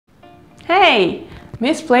Hey,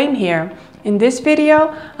 MissFlame here. In this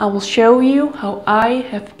video I will show you how I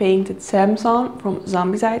have painted Samson from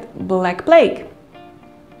Zombicide Black Plague.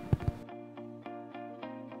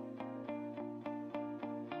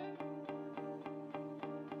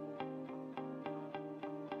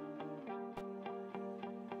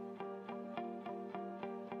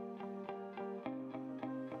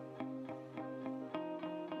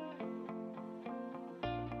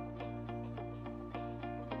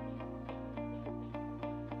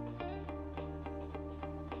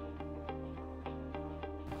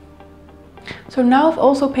 So now I've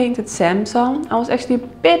also painted Samson. I was actually a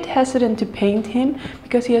bit hesitant to paint him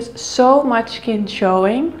because he has so much skin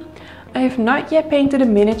showing. I have not yet painted a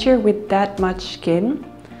miniature with that much skin.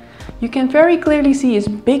 You can very clearly see his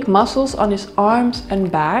big muscles on his arms and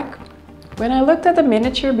back. When I looked at the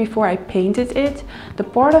miniature before I painted it, the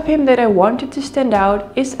part of him that I wanted to stand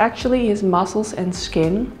out is actually his muscles and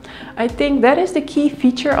skin. I think that is the key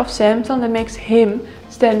feature of Samson that makes him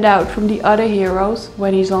stand out from the other heroes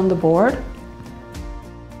when he's on the board.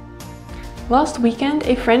 Last weekend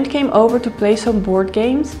a friend came over to play some board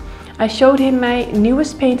games. I showed him my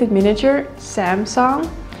newest painted miniature, Samson.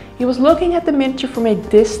 He was looking at the miniature from a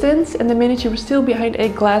distance and the miniature was still behind a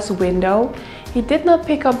glass window. He did not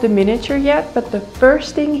pick up the miniature yet, but the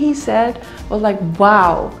first thing he said was like,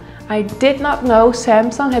 "Wow, I did not know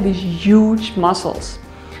Samson had these huge muscles."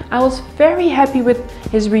 I was very happy with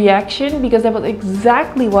his reaction because that was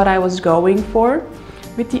exactly what I was going for.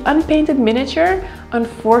 With the unpainted miniature,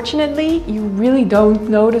 unfortunately, you really don't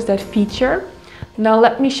notice that feature. Now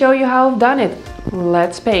let me show you how I've done it.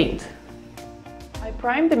 Let's paint. I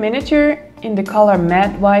primed the miniature in the color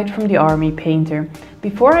Matte White from the Army Painter.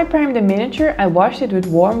 Before I primed the miniature, I washed it with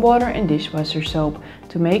warm water and dishwasher soap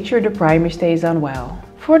to make sure the primer stays on well.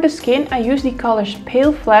 For the skin, I use the colors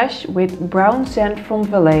Pale Flesh with Brown Sand from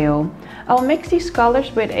Vallejo. I'll mix these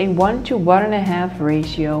colors with a 1 to 1.5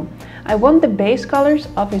 ratio. I want the base colors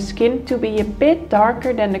of his skin to be a bit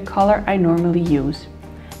darker than the color I normally use.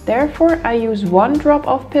 Therefore, I use 1 drop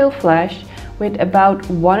of Pale Flesh with about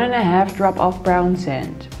 1.5 drop of Brown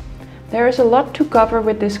Sand. There is a lot to cover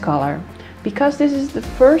with this color. Because this is the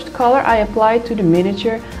first color I applied to the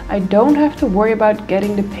miniature, I don't have to worry about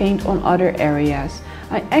getting the paint on other areas.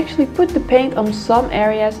 I actually put the paint on some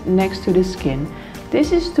areas next to the skin.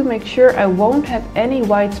 This is to make sure I won't have any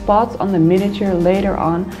white spots on the miniature later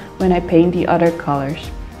on when I paint the other colors.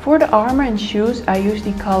 For the armor and shoes, I use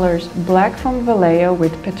the colors Black from Vallejo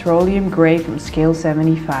with Petroleum Grey from scale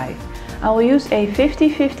 75. I will use a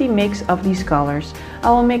 50-50 mix of these colors. I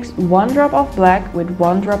will mix 1 drop of black with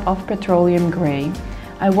 1 drop of Petroleum Grey.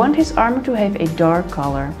 I want his armor to have a dark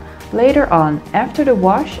color. Later on, after the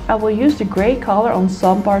wash, I will use the grey color on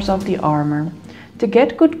some parts of the armor. To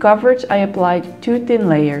get good coverage, I applied 2 thin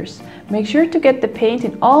layers. Make sure to get the paint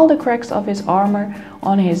in all the cracks of his armor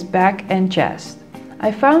on his back and chest.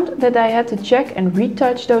 I found that I had to check and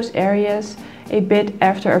retouch those areas a bit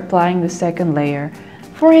after applying the second layer.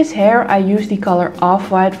 For his hair, I used the color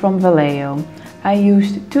Off-White from Vallejo. I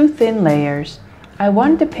used 2 thin layers. I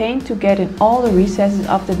want the paint to get in all the recesses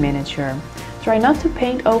of the miniature. Try not to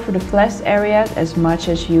paint over the flesh areas as much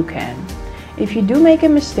as you can. If you do make a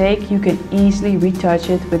mistake, you can easily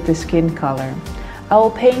retouch it with the skin color. I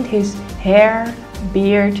will paint his hair,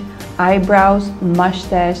 beard, eyebrows,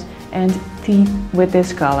 mustache and teeth with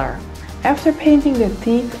this color. After painting the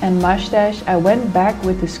teeth and mustache, I went back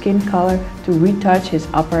with the skin color to retouch his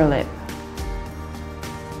upper lip.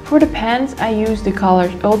 For the pants, I used the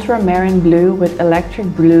colors Ultramarine Blue with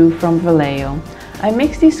Electric Blue from Vallejo. I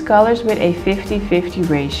mix these colors with a 50-50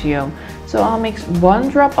 ratio. So I'll mix 1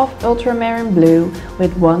 drop of Ultramarine Blue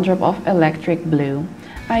with 1 drop of Electric Blue.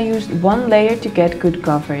 I used 1 layer to get good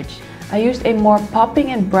coverage. I used a more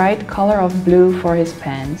popping and bright color of blue for his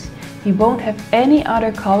pants. He won't have any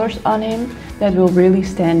other colors on him that will really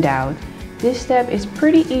stand out. This step is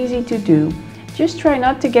pretty easy to do. Just try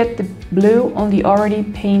not to get the blue on the already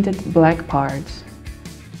painted black parts.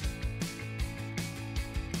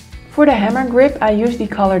 For the hammer grip, I used the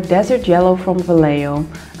color Desert Yellow from Vallejo.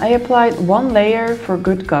 I applied 1 layer for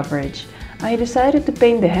good coverage. I decided to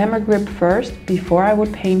paint the hammer grip first before I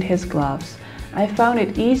would paint his gloves. I found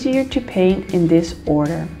it easier to paint in this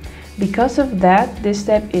order. Because of that, this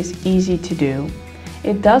step is easy to do.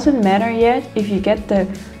 It doesn't matter yet if you get the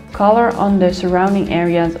color on the surrounding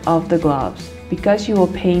areas of the gloves, because you will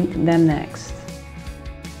paint them next.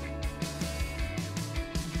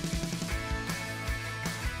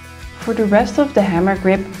 For the rest of the hammer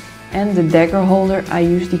grip and the dagger holder, I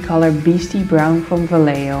used the color Beasty Brown from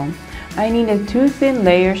Vallejo. I needed 2 thin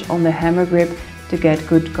layers on the hammer grip to get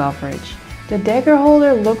good coverage. The dagger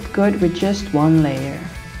holder looked good with just one layer.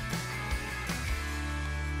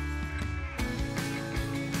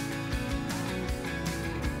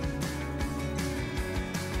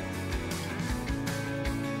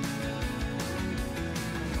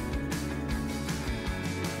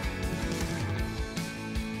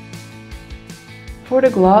 For the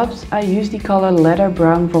gloves, I use the color Leather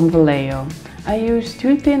Brown from Vallejo. I use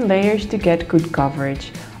 2 thin layers to get good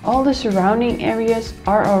coverage. All the surrounding areas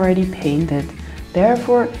are already painted.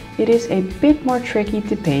 Therefore, it is a bit more tricky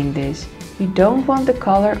to paint this. You don't want the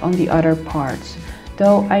color on the other parts,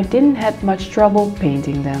 though I didn't have much trouble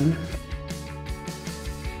painting them.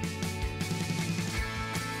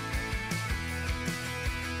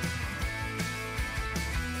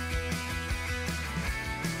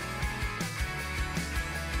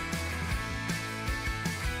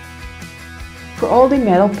 For all the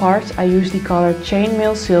metal parts, I use the color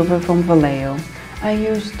Chainmail Silver from Vallejo. I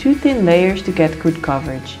use 2 thin layers to get good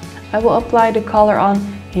coverage. I will apply the color on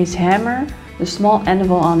his hammer, the small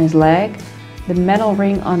anvil on his leg, the metal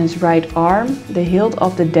ring on his right arm, the hilt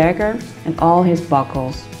of the dagger, and all his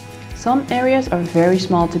buckles. Some areas are very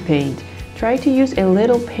small to paint. Try to use a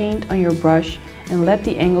little paint on your brush and let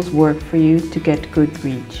the angles work for you to get good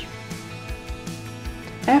reach.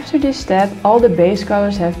 After this step, all the base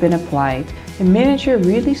colors have been applied. The miniature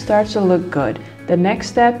really starts to look good. The next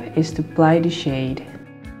step is to apply the shade.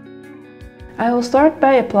 I will start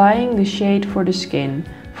by applying the shade for the skin.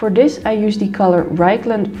 For this I use the color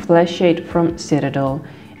Reikland Fleshshade from Citadel.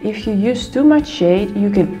 If you use too much shade,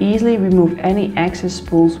 you can easily remove any excess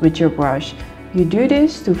spools with your brush. You do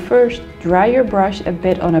this to first dry your brush a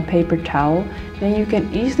bit on a paper towel, then you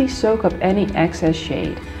can easily soak up any excess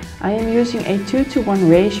shade. I am using a 2:1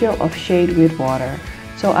 ratio of shade with water.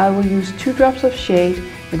 So I will use 2 drops of shade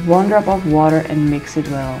with 1 drop of water and mix it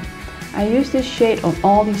well. I use this shade on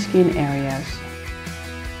all the skin areas.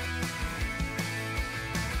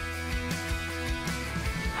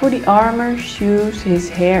 For the armor, shoes, his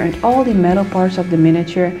hair and all the metal parts of the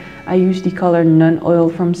miniature, I use the color Nuln Oil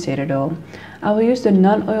from Citadel. I will use the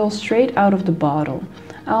Nuln Oil straight out of the bottle.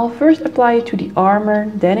 I will first apply it to the armor,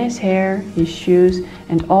 then his hair, his shoes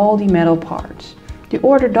and all the metal parts. The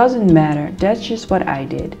order doesn't matter, that's just what I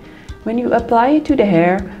did. When you apply it to the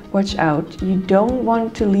hair, watch out, you don't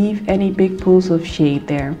want to leave any big pools of shade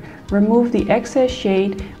there. Remove the excess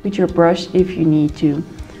shade with your brush if you need to.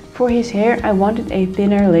 For his hair, I wanted a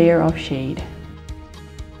thinner layer of shade.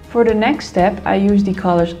 For the next step, I use the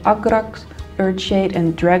colors Agrax, Earthshade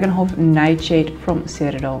and Drankenhof Nightshade from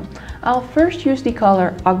Citadel. I'll first use the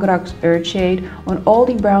color Agrax Earthshade on all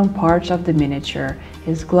the brown parts of the miniature,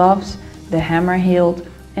 his gloves, the hammer hilt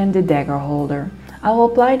and the dagger holder. I will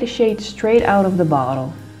apply the shade straight out of the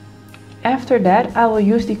bottle. After that I will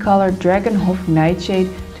use the color Drankenhof Nightshade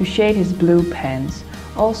to shade his blue pants.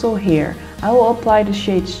 Also here, I will apply the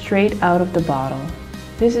shade straight out of the bottle.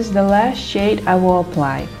 This is the last shade I will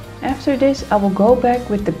apply. After this I will go back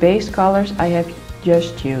with the base colors I have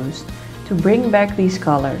just used to bring back these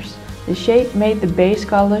colors. The shade made the base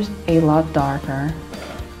colors a lot darker.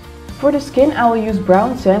 For the skin I will use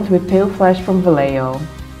brown sand with pale flesh from Vallejo.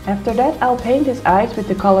 After that I'll paint his eyes with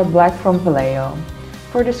the color black from Vallejo.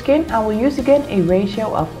 For the skin I will use again a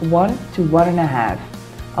ratio of 1 to 1.5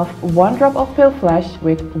 of 1 drop of pale flesh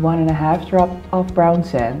with 1.5 drop of brown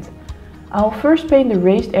sand. I will first paint the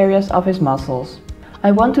raised areas of his muscles.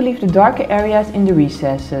 I want to leave the darker areas in the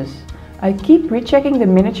recesses. I keep rechecking the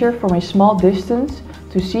miniature from a small distance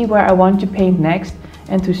to see where I want to paint next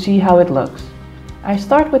and to see how it looks. I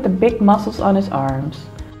start with the big muscles on his arms.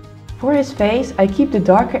 For his face, I keep the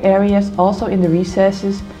darker areas also in the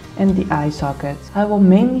recesses and the eye sockets. I will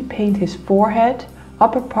mainly paint his forehead,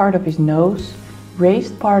 upper part of his nose,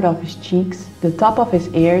 raised part of his cheeks, the top of his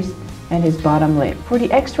ears and his bottom lip. For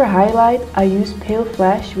the extra highlight, I use pale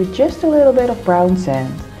flesh with just a little bit of brown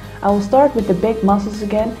sand. I will start with the big muscles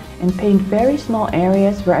again and paint very small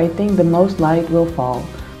areas where I think the most light will fall.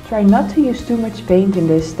 Try not to use too much paint in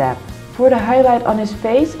this step. For the highlight on his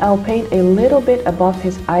face, I'll paint a little bit above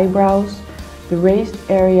his eyebrows, the raised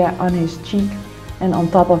area on his cheek and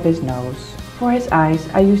on top of his nose. For his eyes,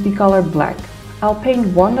 I use the color black. I'll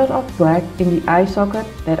paint 1 dot of black in the eye socket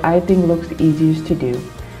that I think looks the easiest to do.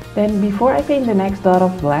 Then before I paint the next dot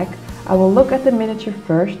of black, I will look at the miniature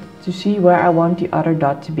first to see where I want the other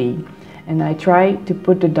dot to be, and I try to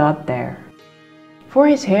put the dot there. For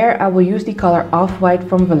his hair, I will use the color Off-White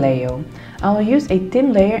from Vallejo. I will use a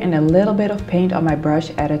thin layer and a little bit of paint on my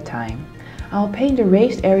brush at a time. I will paint the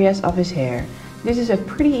raised areas of his hair. This is a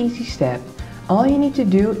pretty easy step. All you need to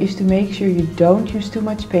do is to make sure you don't use too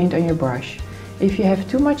much paint on your brush. If you have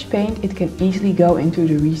too much paint, it can easily go into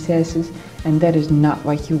the recesses and that is not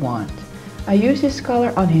what you want. I use this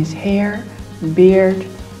color on his hair, beard,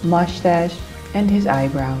 mustache and his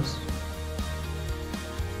eyebrows.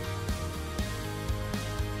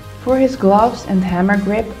 For his gloves and hammer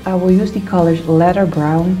grip, I will use the colors Leather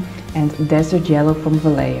Brown and Desert Yellow from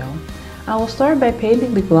Vallejo. I will start by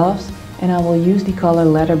painting the gloves and I will use the color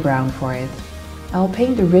Leather Brown for it. I'll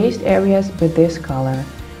paint the raised areas with this color,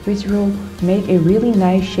 which will make a really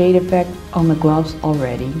nice shade effect on the gloves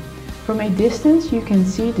already. From a distance you can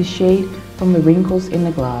see the shade from the wrinkles in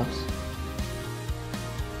the gloves.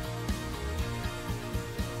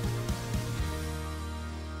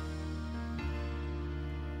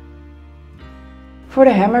 For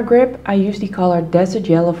the hammer grip, I use the color Desert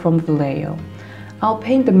Yellow from Vallejo. I'll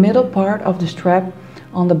paint the middle part of the strap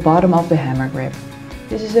on the bottom of the hammer grip.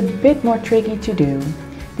 This is a bit more tricky to do.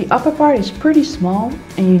 The upper part is pretty small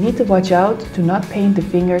and you need to watch out to not paint the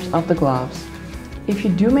fingers of the gloves. If you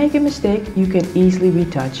do make a mistake, you can easily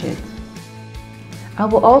retouch it. I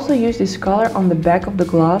will also use this color on the back of the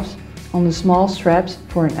gloves on the small straps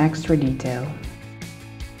for an extra detail.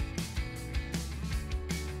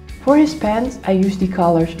 For his pants, I use the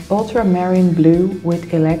colors Ultramarine Blue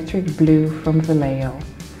with Electric Blue from Vallejo.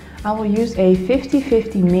 I will use a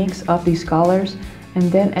 50-50 mix of these colors and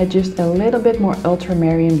then add just a little bit more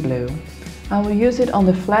Ultramarine Blue. I will use it on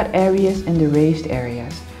the flat areas and the raised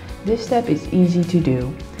areas. This step is easy to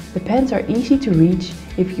do. The pants are easy to reach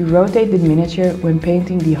if you rotate the miniature when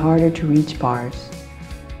painting the harder to reach parts.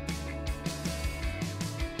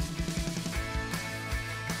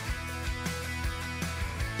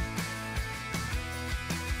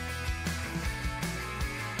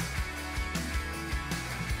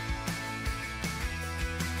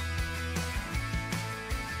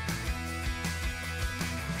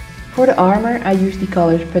 For the armor, I use the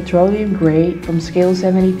colors Petroleum Grey from scale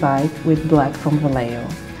 75 with Black from Vallejo.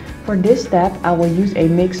 For this step, I will use a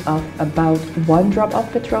mix of about 1 drop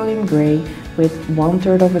of Petroleum Grey with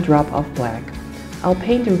 1/3 of a drop of Black. I'll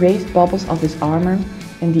paint the raised bubbles of his armor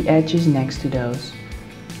and the edges next to those.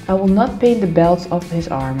 I will not paint the belts of his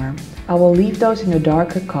armor. I will leave those in a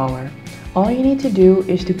darker color. All you need to do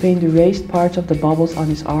is to paint the raised parts of the bubbles on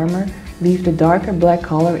his armor, leave the darker black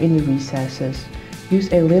color in the recesses.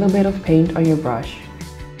 Use a little bit of paint on your brush.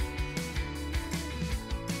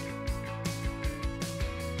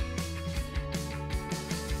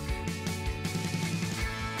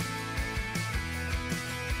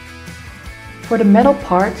 For the metal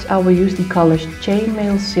parts, I will use the colors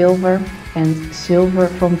Chainmail Silver and Silver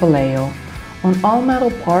from Vallejo. On all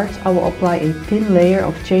metal parts, I will apply a thin layer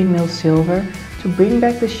of Chainmail Silver to bring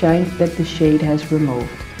back the shine that the shade has removed.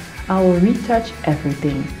 I will retouch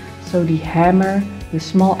everything, so the hammer, the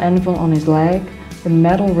small anvil on his leg, the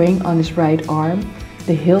metal ring on his right arm,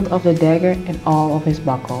 the hilt of the dagger and all of his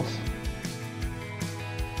buckles.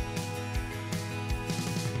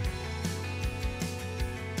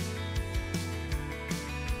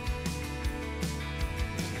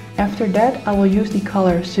 After that, I will use the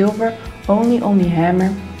color Silver only on the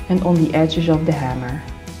hammer and on the edges of the hammer.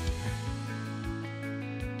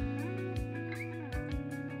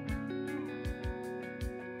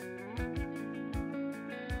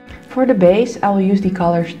 For the base, I will use the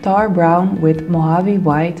colors Thar Brown with Mojave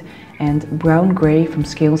White and Brown Grey from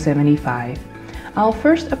scale 75. I'll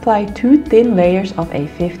first apply 2 thin layers of a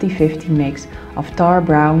 50-50 mix of Thar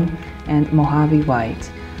Brown and Mojave White.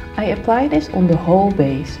 I apply this on the whole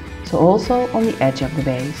base, so also on the edge of the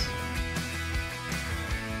base.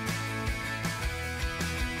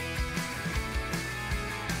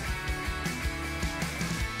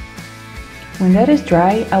 When that is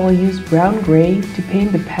dry, I will use Brown Grey to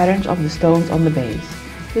paint the patterns of the stones on the base.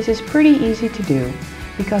 This is pretty easy to do,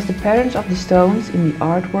 because the patterns of the stones in the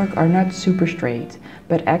artwork are not super straight,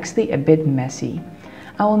 but actually a bit messy.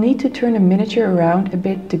 I will need to turn the miniature around a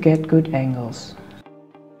bit to get good angles.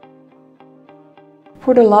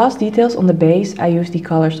 For the last details on the base, I use the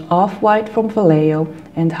colors Off-White from Vallejo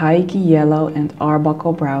and Hykey Yellow and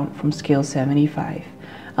Arbuckle Brown from scale 75.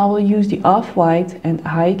 I will use the Off-White and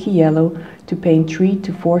Hykey Yellow to paint 3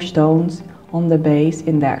 to 4 stones on the base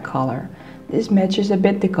in that color. This matches a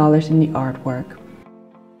bit the colors in the artwork.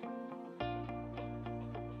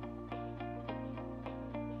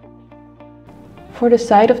 For the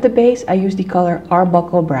side of the base, I use the color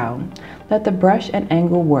Arbuckle Brown. Let the brush and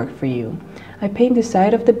angle work for you. I paint the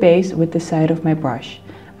side of the base with the side of my brush.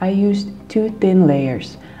 I used 2 thin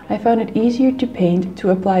layers. I found it easier to paint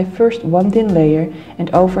to apply first 1 thin layer and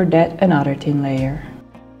over that another thin layer.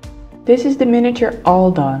 This is the miniature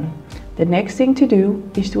all done. The next thing to do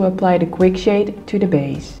is to apply the Quickshade to the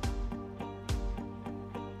base.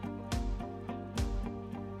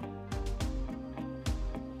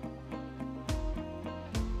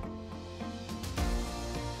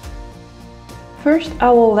 First, I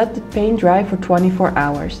will let the paint dry for 24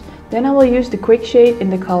 hours. Then I will use the Quickshade in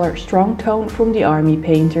the color Strong Tone from the Army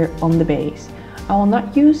Painter on the base. I will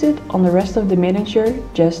not use it on the rest of the miniature,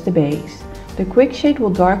 just the base. The Quickshade will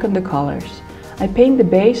darken the colors. I paint the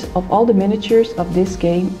base of all the miniatures of this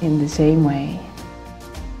game in the same way.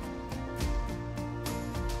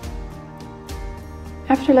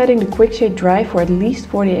 After letting the Quickshade dry for at least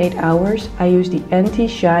 48 hours, I use the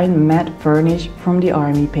Anti-Shine Matte Varnish from the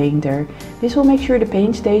Army Painter. This will make sure the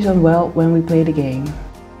paint stays on well when we play the game.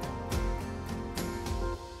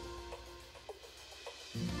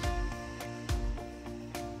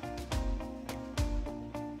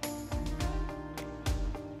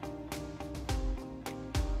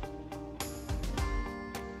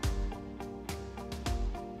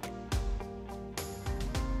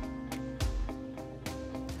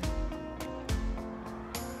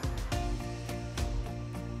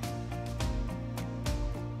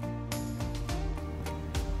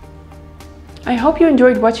 I hope you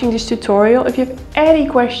enjoyed watching this tutorial. If you have any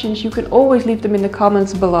questions, you can always leave them in the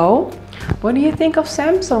comments below. What do you think of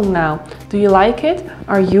Samson now? Do you like it?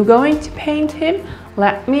 Are you going to paint him?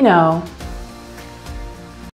 Let me know.